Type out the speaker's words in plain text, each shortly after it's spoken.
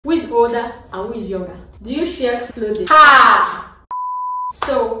older and who is younger? Do you share clothing? Ha!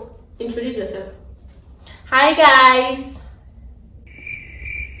 So, introduce yourself. Hi guys.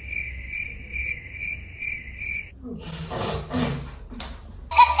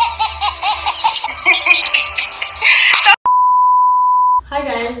 Hi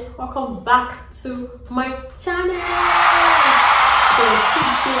guys, welcome back to my channel. So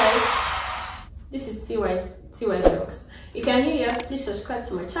this is Teewai Vlogs. If you are new here, please subscribe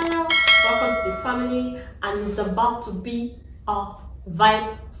to my channel. Welcome to the family, and it's about to be a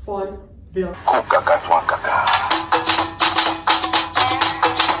vibe fun vlog.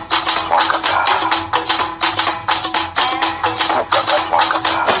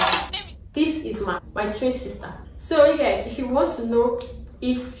 This is my twin sister. So you guys, if you want to know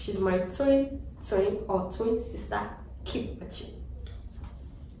if she's my twin or twin sister, keep watching.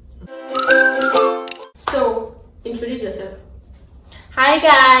 So introduce yourself. Hi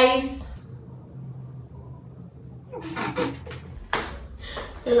guys.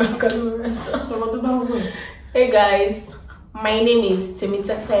 Hey guys, my name is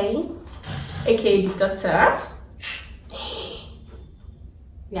Teewai, aka the daughter.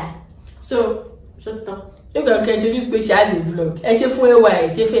 Yeah. So shut it down. So you can introduce special vlog. I say for a while,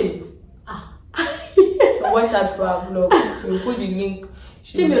 say fame. Watch out for our vlog. We'll put the link.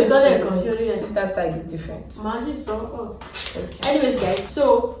 Sister tag is different. Okay. Anyways guys,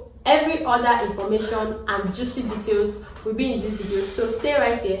 so every other information and juicy details will be in this video, so stay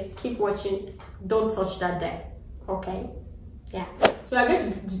right here, keep watching, don't touch that there. Okay? Yeah. So I guess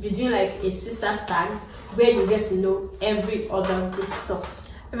we'll be doing like a sister tags where you get to know every other good stuff.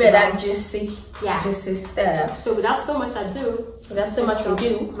 That juicy, juicy stuff. So without so much ado,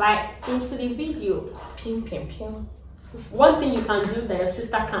 right into the video. Pim pim pim. One thing you can do that your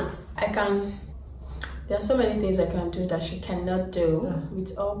sister can't. There are so many things I can do that she cannot do,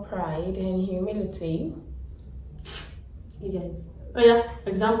 with all pride and humility. You guys. Oh yeah,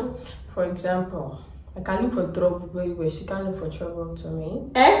 example. For example, I can look for trouble very well. She can't look for trouble to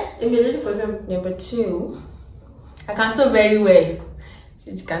me. Immediately for trouble. Number 2, I can sew very well.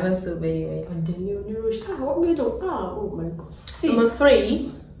 She cannot sew very well. And then oh my god. See. Number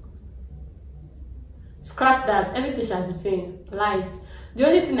 3. Scratch that. Everything she has been saying. Lies. The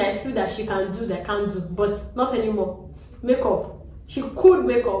only thing I feel that she can do that I can't do, but not anymore. Makeup. She could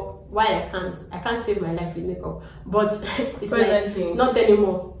make up. Why I can't? I can't save my life with makeup. But it's like, not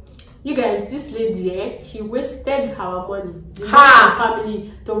anymore. You guys, this lady, she wasted her money. Her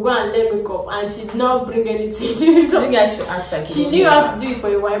family to go and learn makeup, and she did not bring anything. She knew how to do it for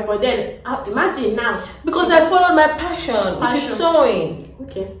a while, but then imagine now. Because I followed my passion, which is sewing.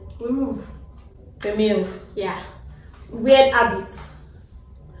 Okay, we move. The move. Yeah. Weird habits.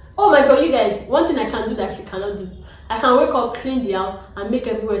 Oh my god, you guys, one thing I can do that she cannot do. I can wake up, clean the house, and make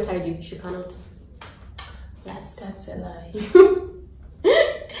everywhere tidy. She cannot. Yes. That's a lie.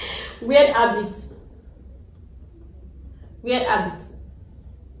 Weird habits. Weird habits.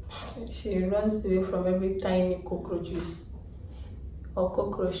 She runs away from every tiny cockroaches or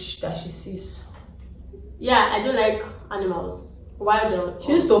cockroach that she sees. Yeah, I don't like animals. Wild.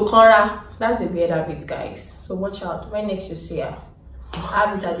 She used to corner. That's a weird habit, guys. So watch out. When next you see her,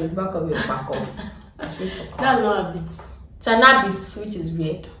 have it at the back of your back. She used to corner. That's not a habit. It's an habit, which is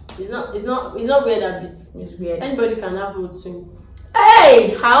weird. It's not weird habit. It's weird. Anybody can have mood swing.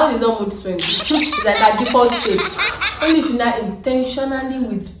 Hey, how is not mood swing? It's like a default state. Only if you're not intentionally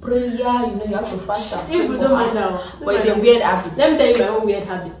with prayer, you have to fast and pray. Don't mind that. But it's a weird habit. Let me tell you my own weird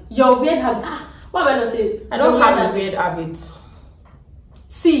habit. Your weird habit. What am I not saying? I don't have a weird habit.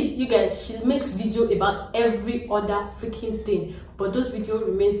 See, you guys, she makes video about every other freaking thing, but those videos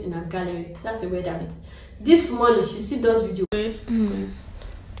remains in her gallery. That's a weird habit. This morning, she still does video. Seriousness.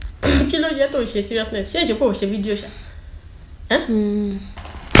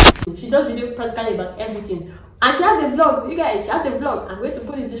 She does video practically about everything, and she has a vlog. You guys, she has a vlog. I'm going to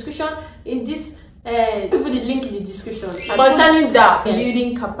put the description in this. To put the link in the description. Concerning that,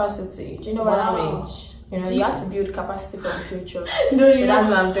 building capacity. Do you know what that means? You have to build capacity for the future. So that's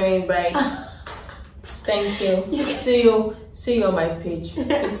what I'm doing, right? Thank you. See you on my page.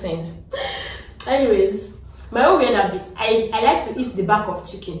 Listen. Anyways, my own weird habit. I like to eat the back of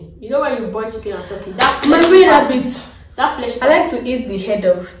chicken. You know when you boil chicken and turkey? That my weird habit. That flesh. I like to eat the head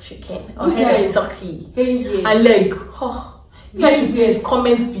of chicken or head of turkey. Very weird. And leg. You guys should please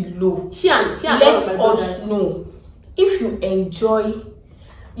comment below. Let us know if you enjoy.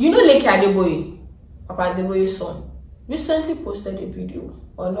 You know Leke Adeboye, Papa Adeboye's son, recently posted a video,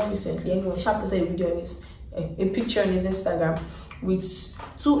 or not recently, anyway, she posted a video on his, a picture on his Instagram with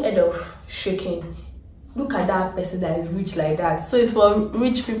 2 heads of chicken look at that person that is rich like that. So it's for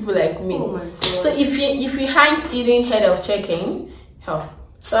rich people like me. Oh my God. So if you aren't eating head of chicken, oh,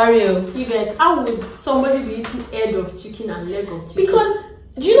 sorry. You guys, how would somebody be eating head of chicken and leg of chicken? Because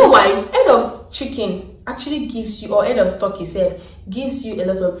do you know why? Head of chicken actually gives you, or head of turkey gives you a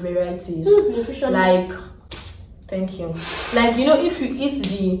lot of varieties. Like, thank you. Like, you know, if you eat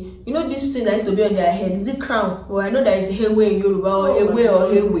this thing that used to be on their head, is it crown? Well, I know that is hewe in Yoruba, or hewe or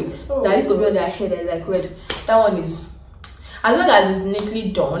hewe. That used to be on their head and like red. That one is, as long as it's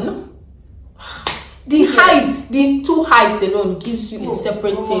neatly done. The two highs alone gives you a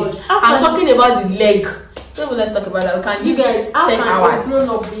separate taste. I'm talking about the leg. So let's talk about that. We can use 10 hours. Grown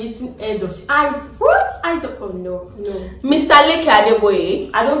up be eating head of eyes. What? Eyes of, oh no. Mr. Leke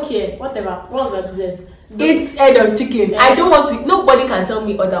Adeboye. I don't care. Whatever. What's my business? It's head of chicken. Yeah. I don't want to. Nobody can tell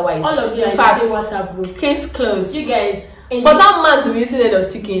me otherwise. All of you in fact, say WhatsApp group. Case closed. You guys. For that man to be eating head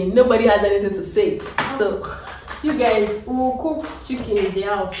of chicken, nobody has anything to say. So you guys will cook chicken in the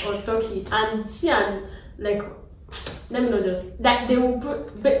house or turkey, and she and like. Let me not just that they will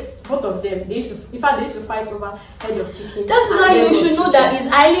put both of them. They used to, in fact, they used to fight over head of chicken. That's why you should know that it's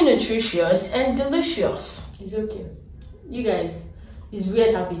highly nutritious and delicious. It's okay, you guys. It's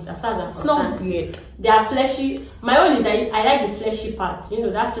weird habits as far as I'm concerned. It's not weird. They are fleshy. My own is I like the fleshy parts. You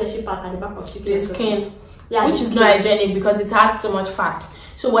know that fleshy part at the back of chicken. The skin, yeah, which is not hygienic because it has too much fat.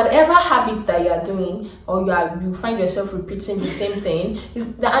 So whatever habits that you are doing, or you find yourself repeating the same thing,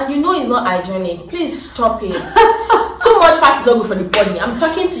 and you know it's not hygienic, please stop it. Too much fat is not good for the body. I'm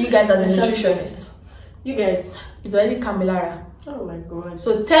talking to you guys as a nutritionist. You guys, it's already Camilara. Oh my God.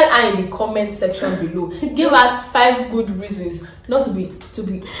 So tell her in the comment section below. Give her 5 good reasons not to be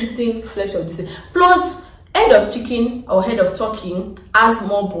eating flesh of this. Plus, head of chicken or head of turkey has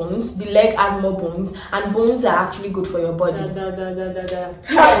more bones. The leg has more bones, and bones are actually good for your body.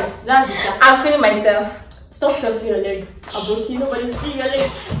 Yes, that's it. I'm feeling myself. Stop trusting your leg. Aboki, nobody see your leg.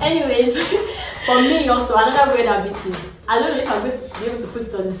 Anyways, for me also, another weird habit is, I don't know if I'm going to be able to put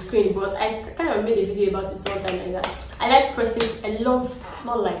it on the screen, but I kind of made a video about it one time like that. I like pressing, I love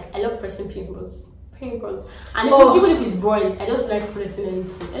pressing pimples. And even if it's boring, I just like pressing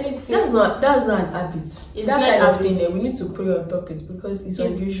anything. That's not an habit. It's that kind of thing that we need to put on top it because it's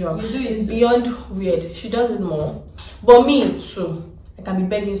unusual. It's beyond weird. She does it more. But me too. I can be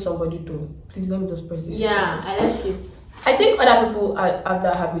begging somebody to please let me just press this. Yeah, I like it. I think other people have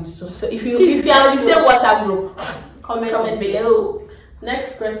that habit too. So if you are in the same WhatsApp group, comment below.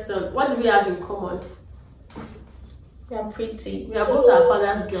 Next question. What do we have in common? We are pretty. We are both our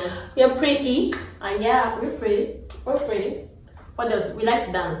father's girls. We are pretty. And yeah, we're pretty. We're pretty. What else? We like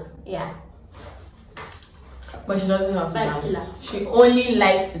to dance. Yeah. But she doesn't know how to dance. She only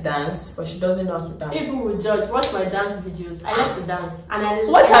likes to dance, but she doesn't know how to dance. People will judge. Watch my dance videos. I love to dance. And I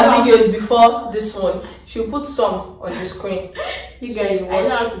watch her videos before this one. She'll put some on the screen. You guys, I know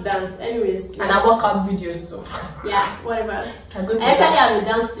how to dance. Anyways. And I work out videos too. Yeah, whatever. I actually have a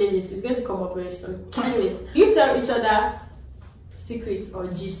dance playlist. It's going to come up very soon. Anyways, you tell each other secrets or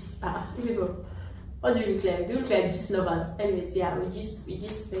gist. People, what do you look like? Do you look like gist lovers? Anyways, yeah, we gist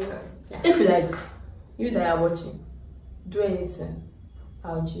yeah. If you like, you that are watching, do anything,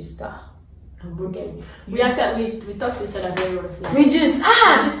 I'll gist her. Okay. We talk to each other very well. Like, we just a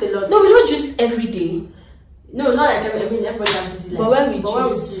lot. No, we don't just every day. No, not like everybody has busy lives. But when we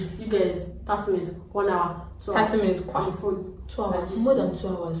gist, you guys 30 minutes, 1 hour, 2 hours. 30 minutes, on the phone. 2 hours, more than 2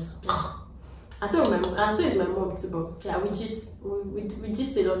 hours. And so is my mom too, but yeah, we just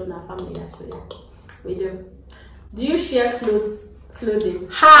a lot in our family. Yeah, so yeah, we do. Do you share clothing?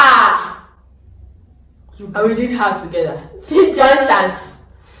 Ha! And we did house together. For instance,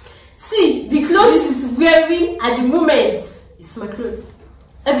 see the clothes she's wearing at the moment is my clothes.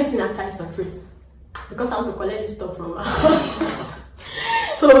 Everything actually is my clothes because I want to collect this stuff from her.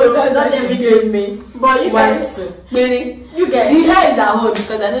 So that's not everything me. But you guys, really, you guys, the hair is at home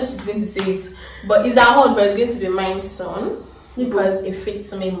because I know she's going to say it, but it's at home, but it's going to be mine soon because it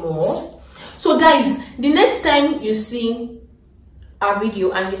fits me more. So guys, the next time you see our video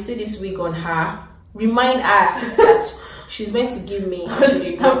and you see this wig on her, remind her that she's meant to give me.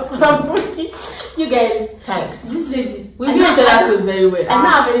 You guys, thanks. This lady, we know each other's clothes very well. I don't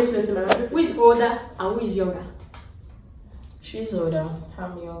have any clothes in my room. Who is older and who is younger? She's older.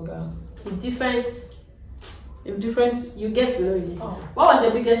 I'm younger. The difference, you get to know it. What was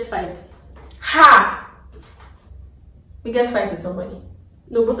your biggest fight? Ha! Biggest fight with somebody?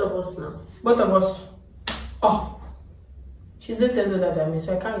 No, both of us now. Both of us. Oh. She's 8 years older than me,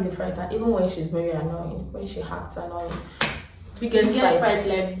 so I can't really fight her, even when she's very annoying, when she acts annoying. Biggest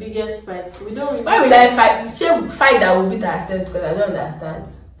fight. We don't really. Why will I fight? She fight that will beat herself because I don't understand.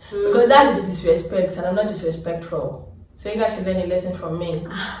 because that's the disrespect, and I'm not disrespectful. So you guys should learn a lesson from me.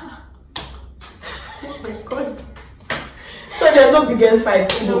 Oh my god. So there's no biggest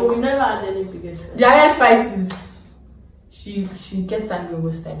fight. No, we never had any biggest fight. The highest fight is she gets angry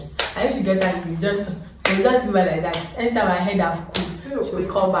most times. I think she gets angry just give her like that. Anytime I head have cool, she will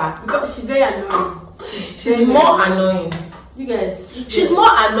call back. Because she's very annoying. She's more annoying. You guys. She's more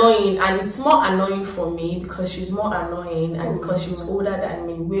annoying, and it's more annoying for me because she's more annoying and because she's older than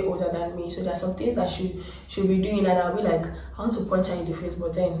me, way older than me. So there are some things that she'll be doing, and I'll be like, I want to punch her in the face,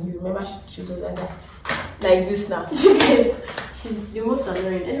 but then you remember she's older than like this now. She's the most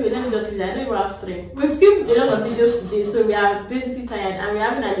annoying. Anyway, let me just say that I don't even have strength. We filmed a lot of videos today, so we are basically tired, and we're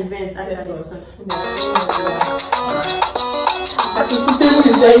having an event after this one.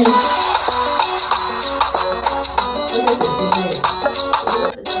 That's